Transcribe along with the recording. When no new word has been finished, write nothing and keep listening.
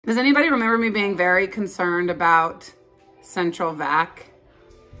Does anybody remember me being very concerned about central vac?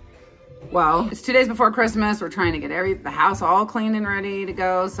 Well, it's 2 days before Christmas. We're trying to get the house all cleaned and ready to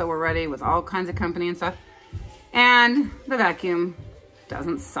go. So we're ready with all kinds of company and stuff. And the vacuum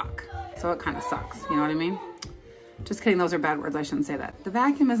doesn't suck. So it kind of sucks. You know what I mean? Just kidding. Those are bad words. I shouldn't say that. The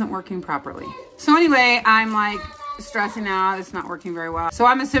vacuum isn't working properly. So anyway, I'm like stressing out. It's not working very well. So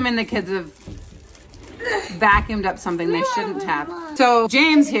I'm assuming the kids have vacuumed up something they shouldn't have. So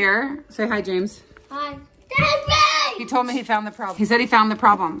James here. Say hi, James. Hi. He told me he found the problem. He said he found the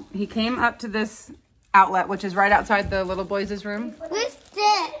problem. He came up to this outlet, which is right outside the little boys' room. What's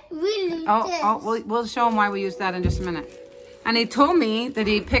that? Really? We'll show him why we use that in just a minute. And he told me that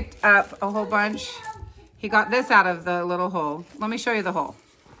he picked up a whole bunch. He got this out of the little hole. Let me show you the hole.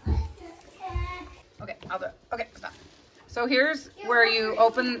 Okay, I'll do it. Okay, stop. So here's where you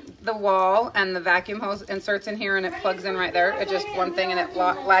open the wall and the vacuum hose inserts in here and it plugs in right there. It's just one thing and it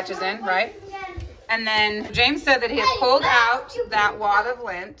latches in, right? And then James said that he had pulled out that wad of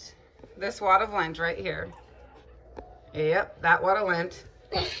lint, this wad of lint right here. Yep, that wad of lint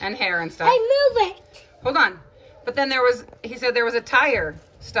and hair and stuff. I move it. Hold on. But then he said there was a tire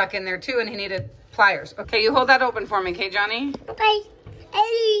stuck in there too and he needed pliers. Okay, you hold that open for me, okay, Johnny? Okay.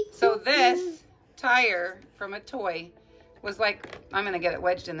 So this tire from a toy was like, I'm gonna get it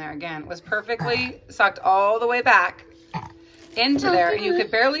wedged in there again, was perfectly sucked all the way back into there. You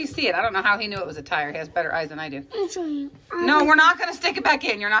could barely see it. I don't know how he knew it was a tire. He has better eyes than I do. I'll show you. No, we're not gonna stick it back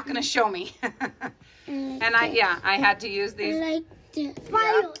in. You're not gonna show me. And I had to use these. I like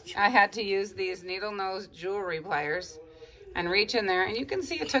this. I had to use these needle nose jewelry pliers and reach in there. And you can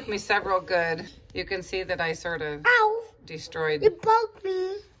see it took me several good. You can see that I sort of destroyed. You poked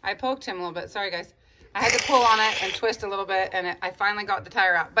me. I poked him a little bit. Sorry, guys. I had to pull on it and twist a little bit, and I finally got the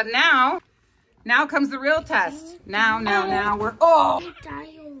tire out. But now comes the real test. Now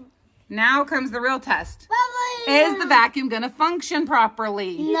comes the real test. Is the vacuum gonna function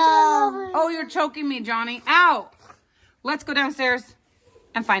properly? No. Oh, you're choking me, Johnny. Ow. Let's go downstairs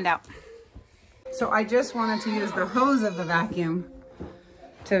and find out. So I just wanted to use the hose of the vacuum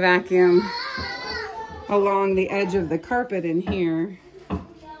to vacuum along the edge of the carpet in here.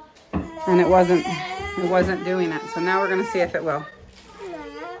 And it wasn't doing that. So now we're gonna see if it will.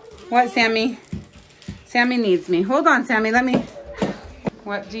 What, Sammy? Sammy needs me. Hold on, Sammy,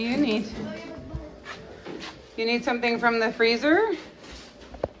 what do you need? You need something from the freezer?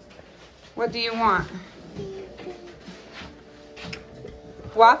 What do you want?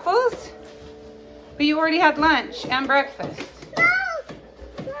 Waffles? But you already had lunch and breakfast. No.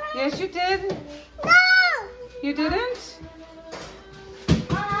 Yes, you did. No. You didn't?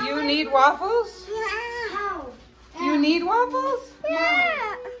 You need waffles? No. You need waffles?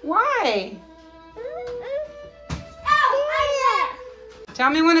 Yeah. Why? Oh, Tell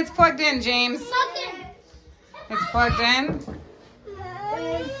me when it's plugged in, James. Plugged in. It's plugged in?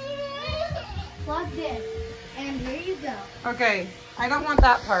 Plugged in. And here you go. Okay, I don't want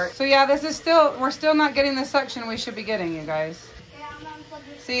that part. So yeah, we're still not getting the suction we should be getting, you guys. Yeah, I'm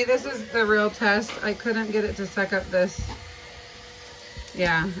unplugging. See, this is the real test. I couldn't get it to suck up this.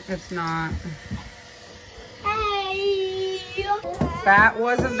 Yeah, it's not. Hey. That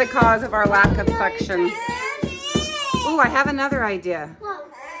wasn't the cause of our lack of suction. Oh, I have another idea.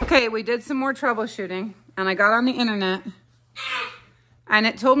 Okay, we did some more troubleshooting and I got on the internet and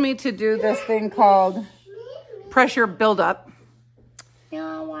it told me to do this thing called pressure buildup. Yeah,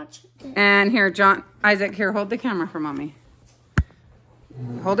 I'll watch it. And here, Isaac, here, hold the camera for mommy.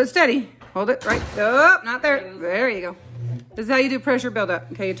 Hold it steady. Hold it right. Oh, not there. There you go. This is how you do pressure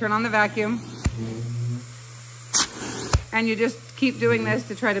buildup. Okay, you turn on the vacuum. And you just keep doing this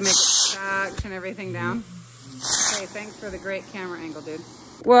to try to make it suction everything down. Okay, thanks for the great camera angle, dude.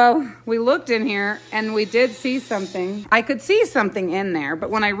 Well, we looked in here and we did see something. I could see something in there, but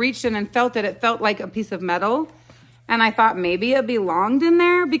when I reached in and felt it, it felt like a piece of metal. And I thought maybe it belonged in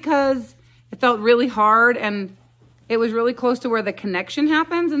there because it felt really hard and it was really close to where the connection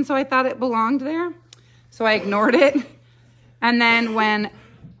happens. And so I thought it belonged there. So I ignored it. And then when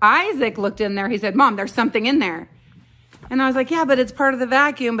Isaac looked in there, he said, Mom, there's something in there. And I was like, yeah, but it's part of the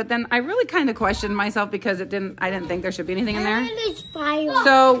vacuum. But then I really kind of questioned myself because I didn't think there should be anything in there.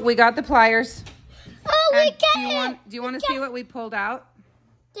 So we got the pliers. Oh, And we got it. do you want to see what we pulled out?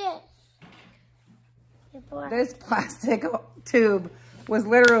 This plastic tube was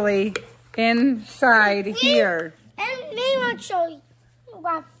literally inside here. And me want to show you.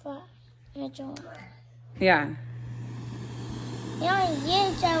 Yeah.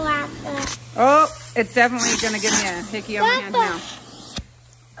 Waffle. Oh, it's definitely going to give me a hickey on my hand now.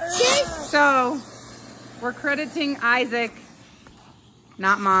 So, we're crediting Isaac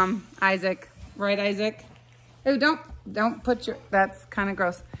Not Mom. Isaac. Right, Isaac? Oh, don't put your, that's kind of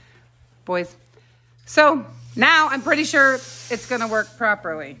gross. Boys. So now I'm pretty sure it's gonna work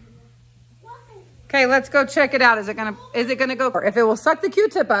properly. Okay, let's go check it out. Is it gonna go? If it will suck the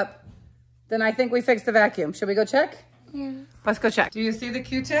Q-tip up, then I think we fixed the vacuum. Should we go check? Yeah. Let's go check. Do you see the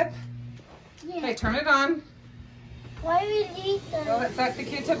Q-tip? Yeah. Okay, turn it on. Why do you need that? Will it suck the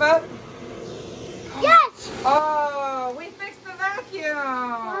Q-tip up? Yes! Oh, we fixed the My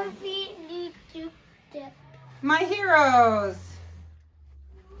vacuum. feet need to dip. My heroes.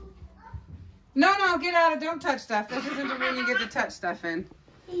 No, get out of, don't touch stuff. This isn't the room you get to touch stuff in.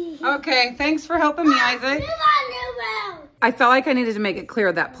 Okay, thanks for helping me, Isaac. I felt like I needed to make it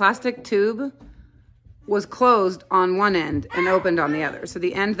clear that plastic tube was closed on one end and opened on the other. So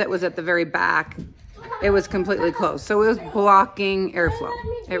the end that was at the very back, it was completely closed. So it was blocking airflow.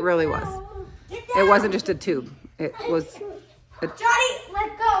 It really was. It wasn't just a tube. It was a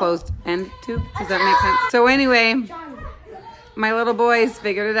closed end tube. Does that make sense? So anyway, my little boys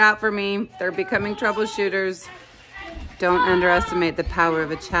figured it out for me. They're becoming troubleshooters. Don't underestimate the power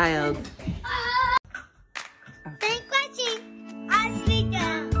of a child. Thanks for watching.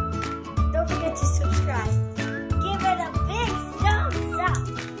 Don't forget to subscribe. Give it a big thumbs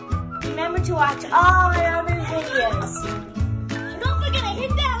up. Remember to watch all our other videos. And don't forget to hit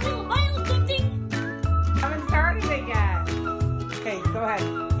that little bell thing. I haven't started it yet. Okay, go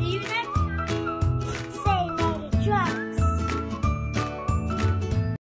ahead.